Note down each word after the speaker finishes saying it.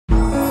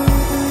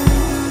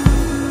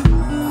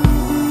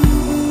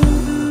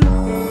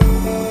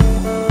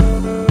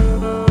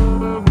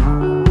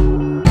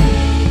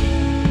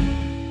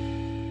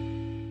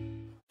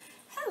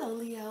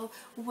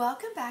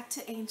welcome back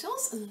to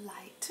Angel's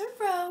Light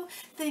Tarot.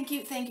 Thank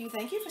you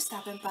for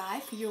stopping by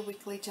for your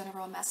weekly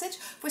general message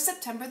for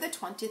September the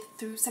 20th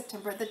through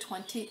September the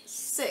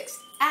 26th.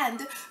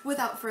 And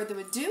without further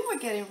ado, we're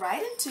getting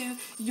right into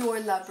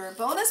your lover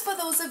bonus for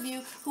those of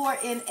you who are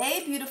in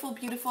a beautiful,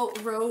 beautiful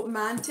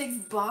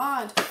romantic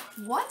bond.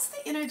 What's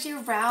the energy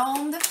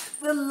around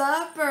the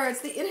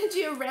lovebirds? The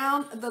energy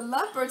around the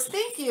lovebirds,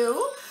 thank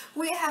you.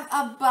 We have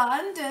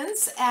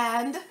abundance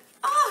and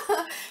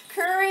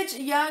courage,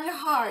 young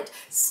heart.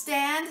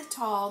 Stand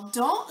tall.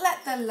 Don't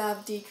let the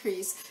love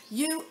decrease.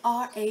 You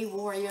are a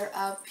warrior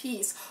of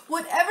peace.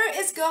 Whatever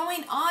is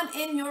going on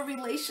in your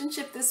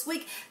relationship this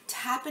week,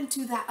 tap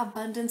into that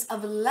abundance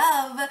of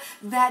love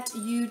that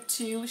you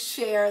two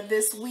share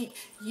this week.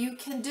 You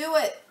can do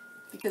it,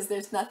 because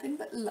there's nothing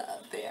but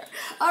love there.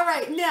 All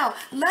right, now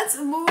let's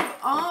move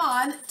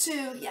on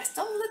to, yes,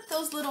 don't let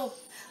those little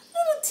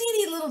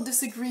teeny little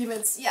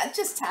disagreements,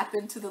 just tap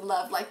into the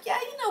love, like, you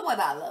know what,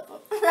 I love him,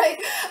 right?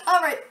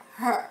 All right,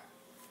 her,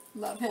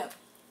 love him,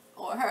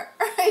 or her,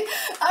 right?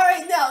 All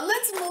right, now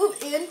let's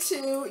move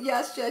into,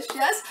 yes,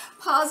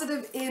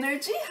 positive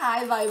energy,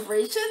 high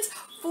vibrations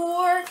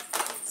for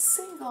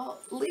single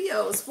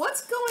Leos.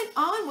 What's going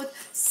on with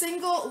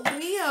single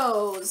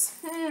Leos?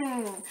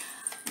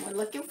 We're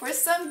looking for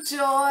some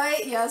joy.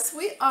 Yes,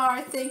 we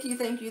are. Thank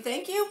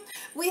you.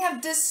 We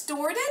have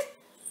distorted,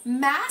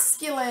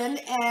 masculine,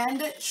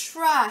 and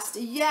trust.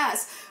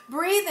 Yes,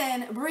 breathe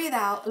in, breathe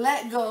out,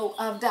 let go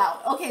of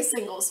doubt. Okay,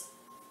 singles,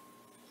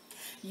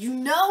 you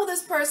know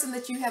this person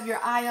that you have your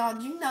eye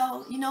on, you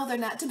know they're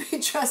not to be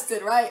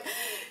trusted, right?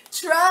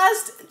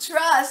 Trust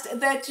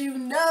that you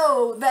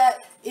know that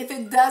if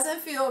it doesn't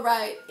feel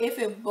right, if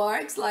it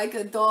barks like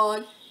a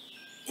dog,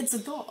 it's a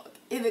dog.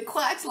 If it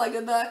quacks like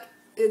a duck,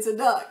 it's a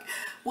duck.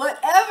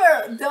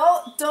 Whatever,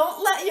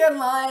 don't let your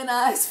lion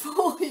eyes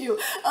fool you,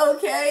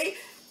 okay?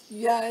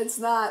 It's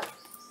not.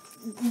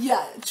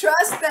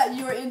 Trust that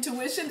your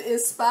intuition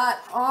is spot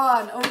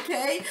on,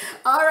 okay?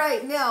 All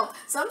right, now,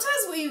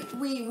 sometimes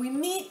we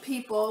meet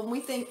people and we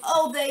think,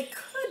 oh, they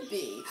could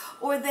be,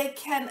 or they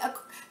can,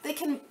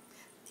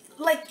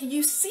 like,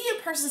 you see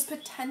a person's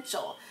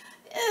potential.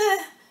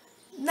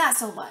 Not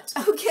so much,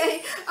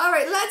 okay? All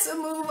right, let's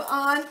move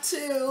on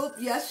to,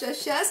 yes,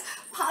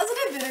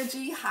 positive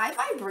energy, high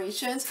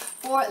vibrations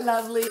for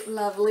lovely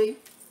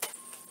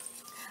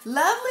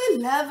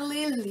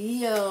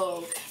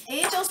Leo.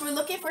 Angels, we're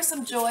looking for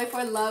some joy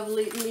for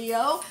lovely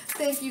Leo.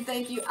 Thank you,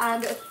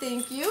 and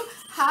thank you.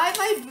 High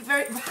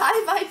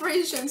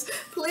vibrations,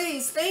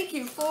 please. Thank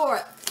you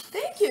for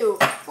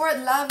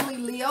lovely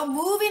Leo.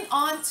 Moving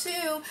on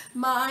to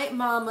my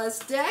mama's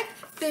deck.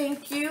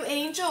 Thank you,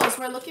 angels.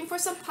 We're looking for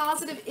some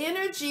positive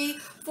energy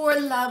for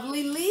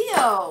lovely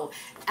Leo.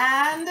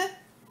 And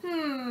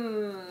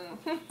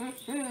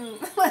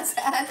let's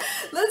add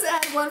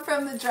one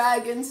from the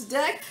Dragon's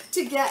deck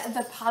to get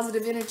the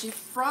positive energy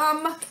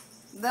from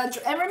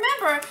the, and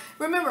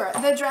remember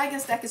the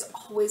Dragon's deck is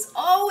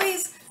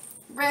always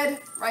red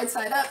right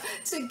side up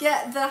to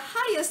get the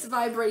highest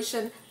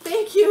vibration.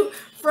 Thank you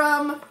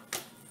for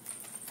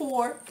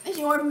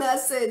your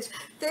message.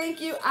 Thank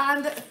you,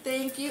 and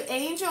thank you,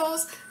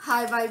 angels.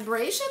 High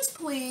vibrations,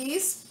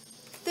 please.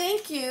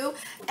 Thank you.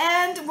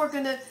 And we're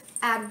gonna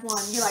add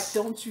one. You're like,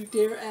 don't you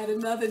dare add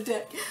another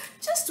deck.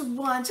 Just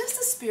one, just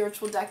a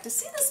spiritual deck to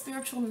see the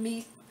spiritual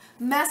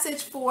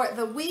message for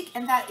the week,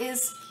 and that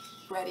is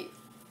ready.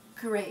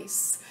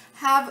 Grace.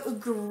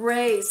 Have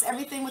grace.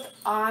 Everything with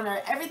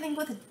honor, everything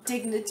with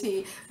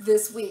dignity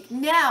this week.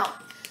 Now,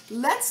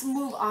 let's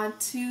move on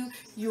to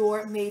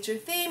your major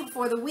theme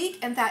for the week,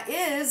 and that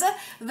is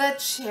the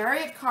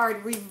Chariot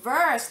card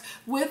reversed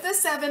with the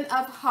 7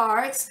 of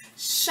Hearts.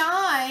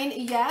 Shine,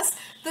 yes,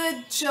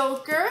 the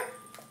Joker,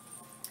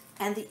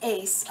 and the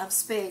Ace of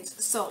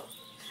Spades. So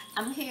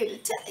I'm here to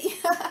tell you,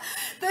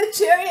 the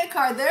Chariot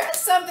card, there is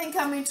something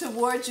coming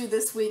towards you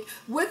this week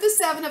with the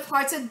 7 of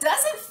Hearts. It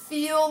doesn't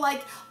feel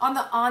like on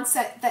the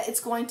onset that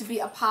it's going to be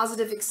a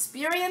positive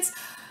experience,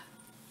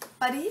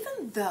 but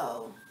even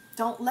though,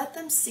 don't let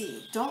them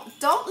see, don't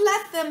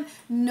let them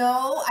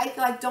know. I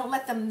feel like don't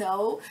let them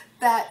know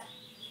that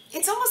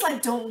it's almost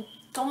like don't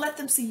let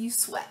them see you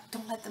sweat.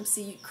 Don't let them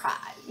see you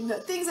cry.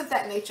 Things of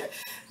that nature.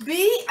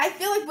 I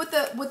feel like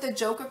with the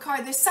Joker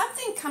card, there's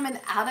something coming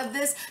out of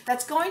this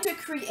that's going to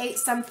create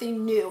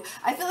something new.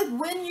 I feel like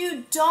when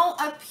you don't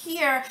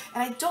appear,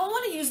 and I don't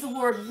want to use the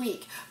word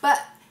weak,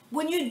 but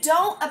when you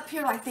don't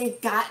appear like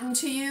they've gotten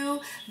to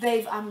you,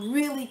 they've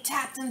really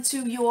tapped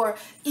into your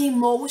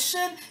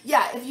emotion,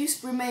 if you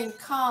remain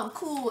calm,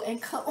 cool, and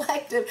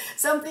collective,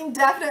 something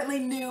definitely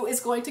new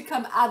is going to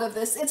come out of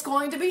this. It's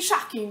going to be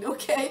shocking,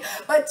 okay?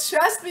 But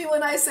trust me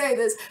when I say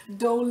this,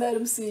 don't let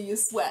them see you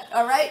sweat,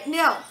 all right?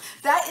 Now,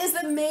 that is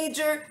the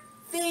major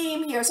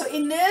theme here. So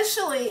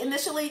initially,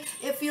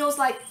 it feels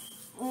like,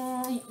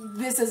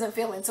 this isn't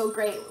feeling so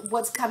great.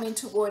 What's coming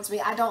towards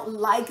me? I don't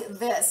like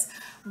this.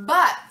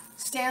 But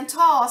stand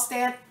tall,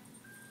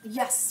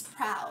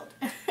 proud,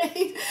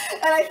 right?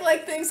 And I feel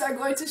like things are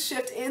going to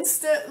shift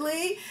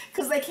instantly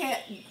because they can't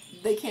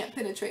they can't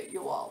penetrate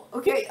your wall.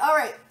 Okay, all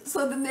right.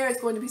 So then there is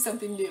going to be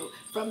something new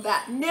from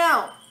that.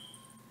 Now,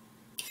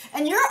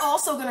 and you're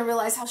also going to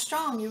realize how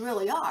strong you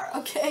really are,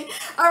 okay?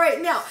 All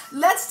right, now,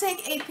 let's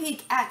take a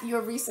peek at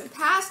your recent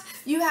past.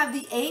 You have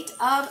the 8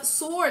 of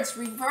Swords,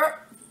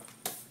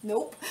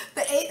 Nope.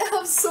 The 8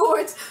 of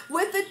Swords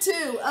with the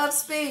 2 of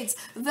Spades.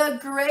 The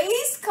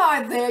Grace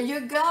card. There you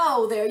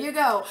go. There you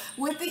go.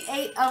 With the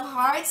 8 of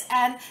Hearts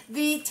and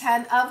the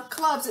 10 of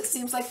Clubs. It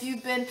seems like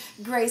you've been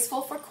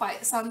graceful for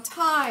quite some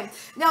time.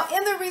 Now,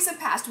 in the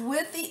recent past,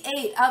 with the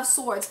 8 of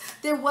Swords,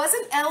 there was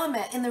an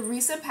element in the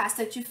recent past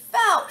that you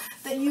felt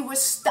that you were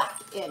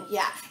stuck in.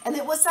 Yeah. And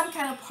it was some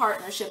kind of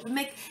partnership.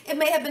 It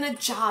may have been a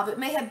job. It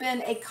may have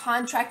been a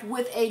contract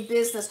with a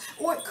business.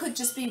 Or it could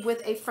just be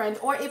with a friend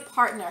or a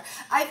partner.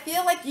 I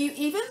feel like you,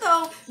 even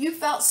though you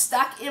felt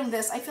stuck in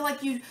this, I feel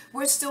like you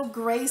were still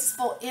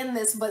graceful in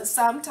this, but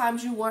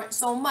sometimes you weren't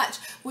so much.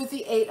 With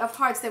the 8 of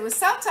Hearts, there was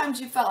sometimes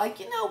you felt like,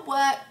 you know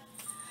what,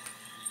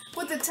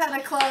 with the 10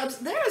 of Clubs,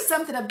 there is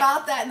something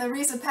about that in the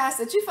recent past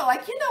that you felt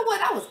like, you know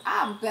what,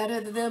 I'm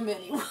better than them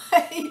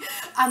anyway.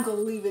 I'm going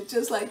to leave it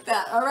just like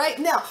that, all right?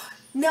 Now,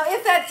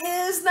 if that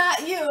is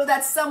not you,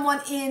 that's someone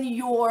in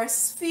your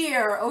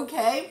sphere,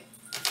 okay?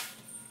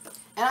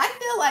 And I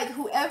feel like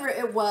whoever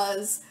it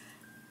was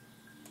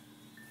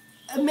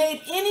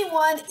made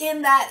anyone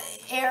in that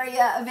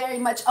area very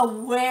much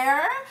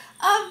aware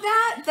of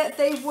that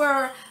they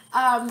were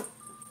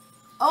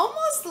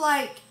almost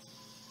like,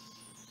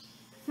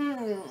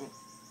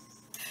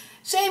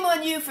 shame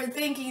on you for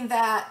thinking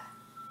that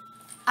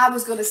I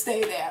was going to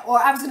stay there, or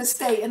I was going to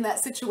stay in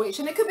that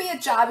situation. It could be a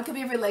job, it could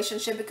be a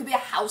relationship, it could be a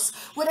house,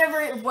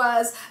 whatever it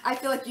was. I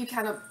feel like you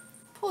kind of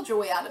pulled your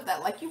way out of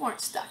that, like you weren't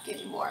stuck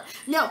anymore.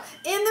 Now,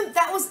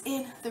 that was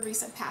in the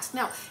recent past.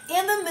 Now,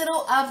 in the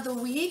middle of the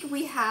week,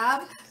 we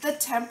have the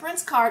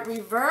Temperance card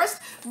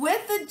reversed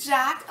with the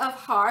Jack of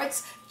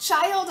Hearts,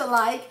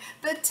 childlike,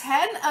 the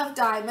 10 of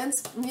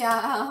Diamonds,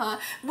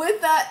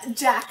 with the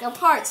Jack of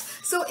Hearts.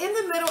 So in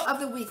the middle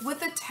of the week, with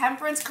the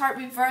Temperance card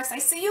reversed, I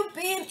see you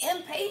being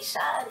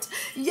impatient.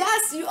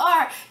 Yes, you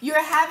are.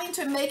 You're having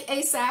to make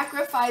a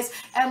sacrifice,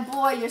 and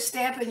boy, you're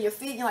stamping your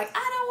feet. You're like,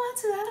 I don't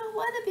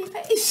want to be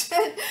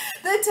patient.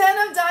 The 10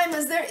 of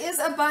Diamonds, there is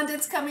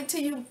abundance coming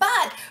to you,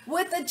 but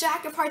with the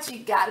Jack of Hearts, you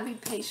gotta be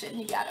patient.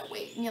 You gotta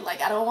wait. And you're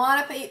like, I don't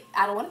want to wait,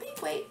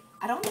 Dora.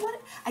 I don't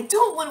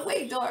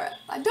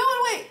want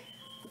to wait.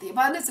 But the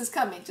abundance is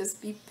coming. Just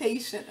be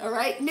patient, all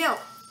right? Now,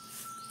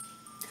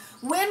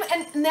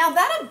 now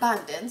that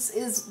abundance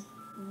is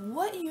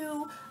what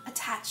you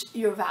attach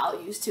your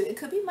values to. It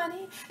could be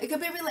money, it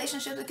could be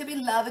relationships, it could be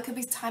love, it could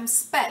be time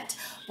spent.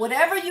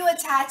 Whatever you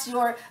attach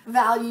your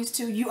values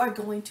to, you are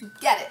going to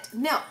get it.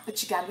 Now,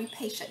 but you gotta be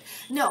patient.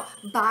 No,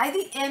 by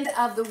the end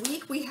of the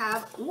week, we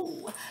have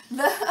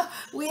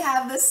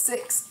the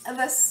six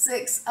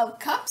of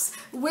Cups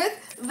with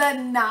the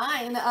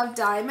 9 of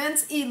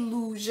Diamonds,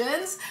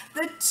 illusions,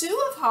 the 2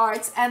 of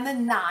Hearts, and the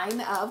 9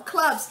 of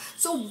Clubs.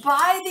 So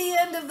by the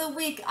end of the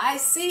week, I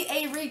see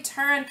a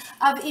return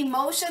of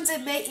emotions.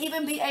 It may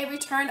even be a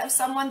return of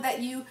someone that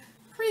you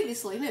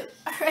previously knew,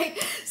 all right?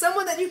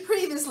 Someone that you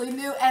previously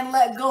knew and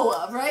let go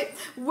of, right?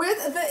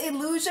 With the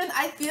illusion,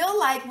 I feel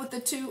like with the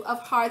 2 of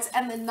Hearts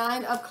and the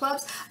 9 of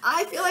Clubs,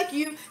 I feel like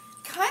you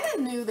kind of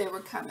knew they were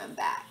coming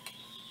back.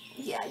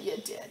 Yeah, you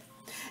did.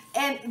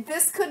 And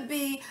this could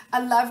be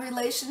a love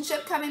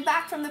relationship coming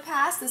back from the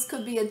past. This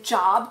could be a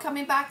job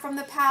coming back from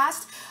the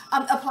past.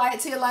 Apply it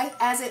to your life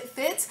as it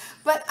fits.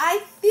 But I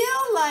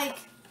feel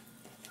like,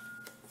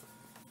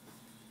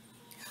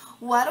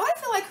 why do I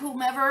feel like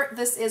whomever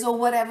this is or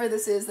whatever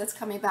this is that's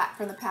coming back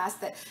from the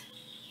past, that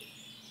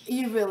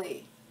you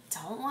really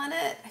don't want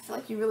it? I feel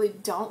like you really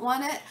don't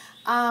want it.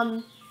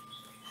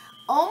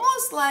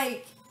 Almost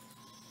like,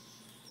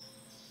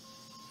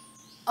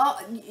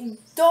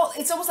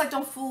 it's almost like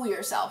don't fool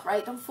yourself,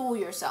 right? Don't fool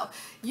yourself.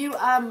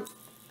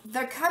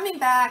 They're coming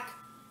back.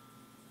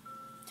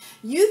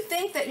 You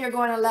think that you're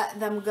going to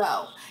let them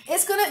go.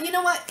 It's going to, you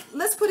know what?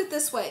 Let's put it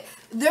this way.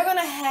 They're going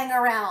to hang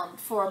around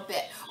for a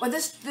bit. Or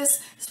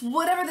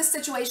whatever the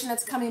situation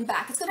that's coming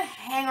back, it's going to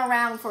hang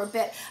around for a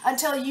bit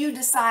until you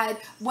decide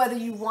whether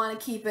you want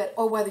to keep it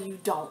or whether you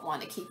don't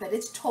want to keep it.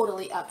 It's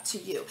totally up to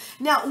you.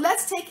 Now,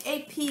 let's take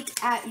a peek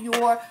at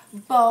your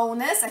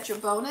bonus,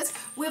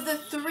 with the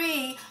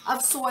 3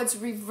 of Swords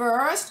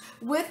reversed,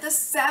 with the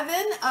 7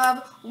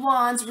 of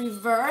Wands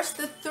reversed,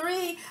 the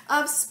 3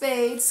 of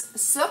Spades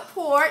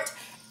support,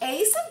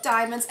 Ace of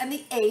Diamonds, and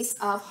the Ace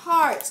of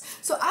Hearts.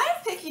 So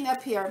I'm picking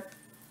up here,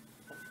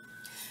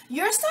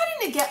 you're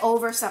starting to get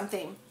over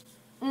something.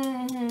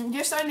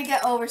 You're starting to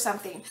get over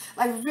something,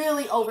 like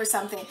really over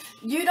something.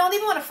 You don't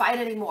even want to fight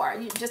anymore.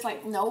 You're just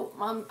like, no,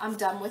 I'm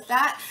done with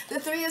that. The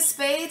 3 of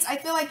Spades, I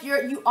feel like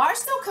you are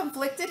still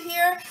conflicted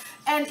here,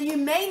 and you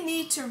may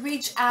need to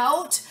reach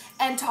out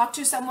and talk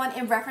to someone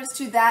in reference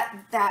to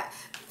that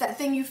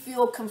thing you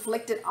feel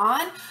conflicted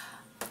on.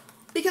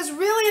 Because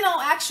really, in all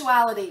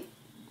actuality,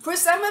 for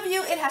some of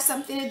you, it has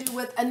something to do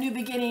with a new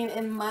beginning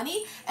in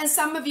money, and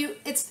some of you,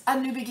 it's a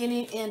new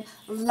beginning in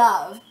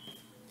love.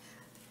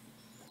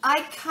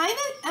 I kind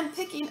of am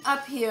picking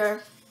up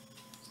here,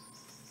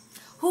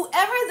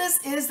 whoever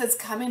this is that's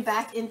coming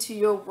back into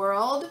your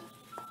world,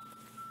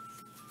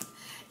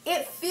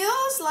 it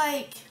feels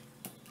like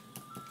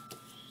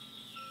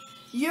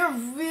you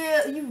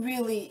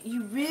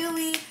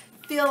really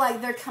feel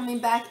like they're coming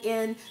back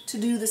in to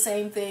do the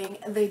same thing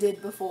they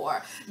did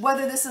before.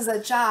 Whether this is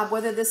a job,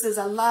 whether this is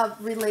a love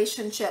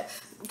relationship,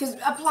 because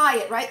apply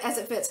it, right, as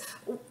it fits.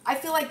 I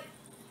feel like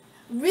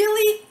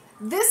really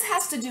this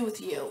has to do with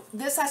you.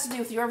 This has to do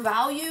with your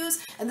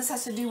values, and this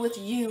has to do with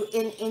you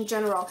in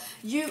general.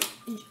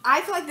 I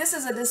feel like this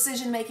is a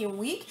decision-making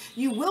week.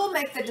 You will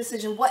make the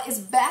decision what is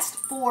best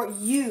for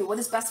you. What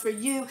is best for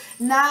you,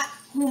 not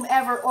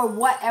whomever or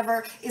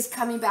whatever is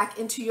coming back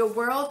into your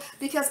world.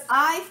 Because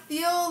I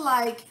feel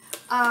like,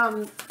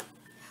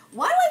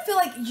 why do I feel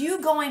like you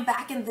going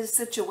back in this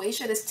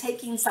situation is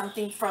taking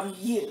something from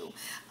you?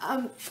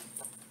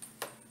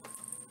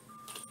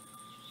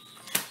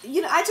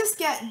 You know, I just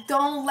get,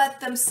 don't let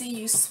them see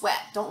you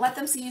sweat. Don't let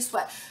them see you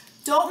sweat.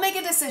 Don't make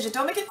a decision.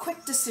 Don't make a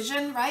quick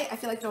decision, right? I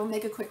feel like don't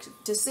make a quick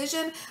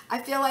decision. I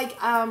feel like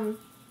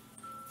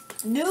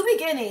new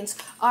beginnings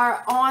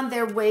are on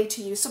their way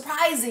to you.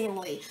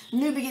 Surprisingly,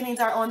 new beginnings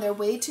are on their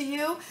way to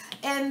you.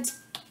 And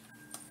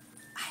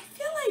I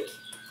feel like,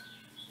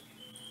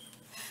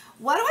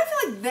 why do I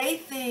feel like they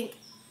think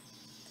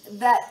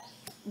that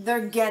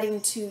they're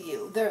getting to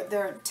you?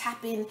 They're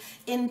tapping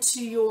into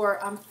your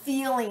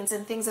feelings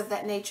and things of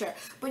that nature.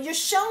 But you're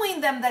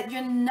showing them that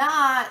you're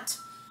not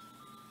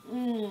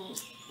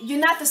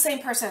the same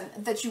person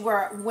that you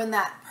were when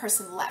that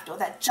person left or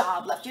that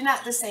job left. You're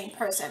not the same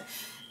person.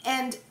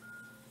 And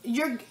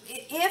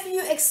if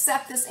you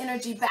accept this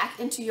energy back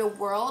into your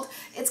world,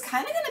 it's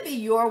kind of going to be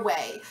your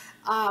way,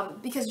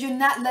 because you're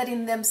not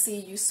letting them see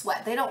you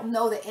sweat. They don't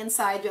know that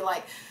inside you're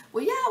like,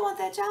 well, yeah, I want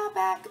that job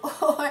back,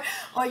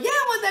 or yeah,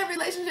 I want that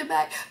relationship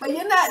back. But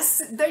you're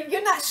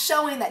not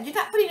showing that. You're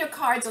not putting your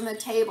cards on the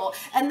table,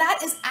 and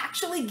that is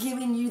actually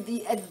giving you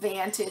the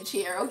advantage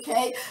here.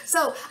 Okay,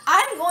 so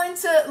I'm going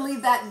to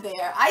leave that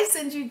there. I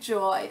send you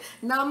joy,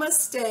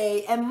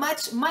 namaste, and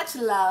much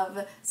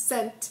love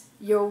sent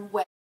your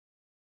way.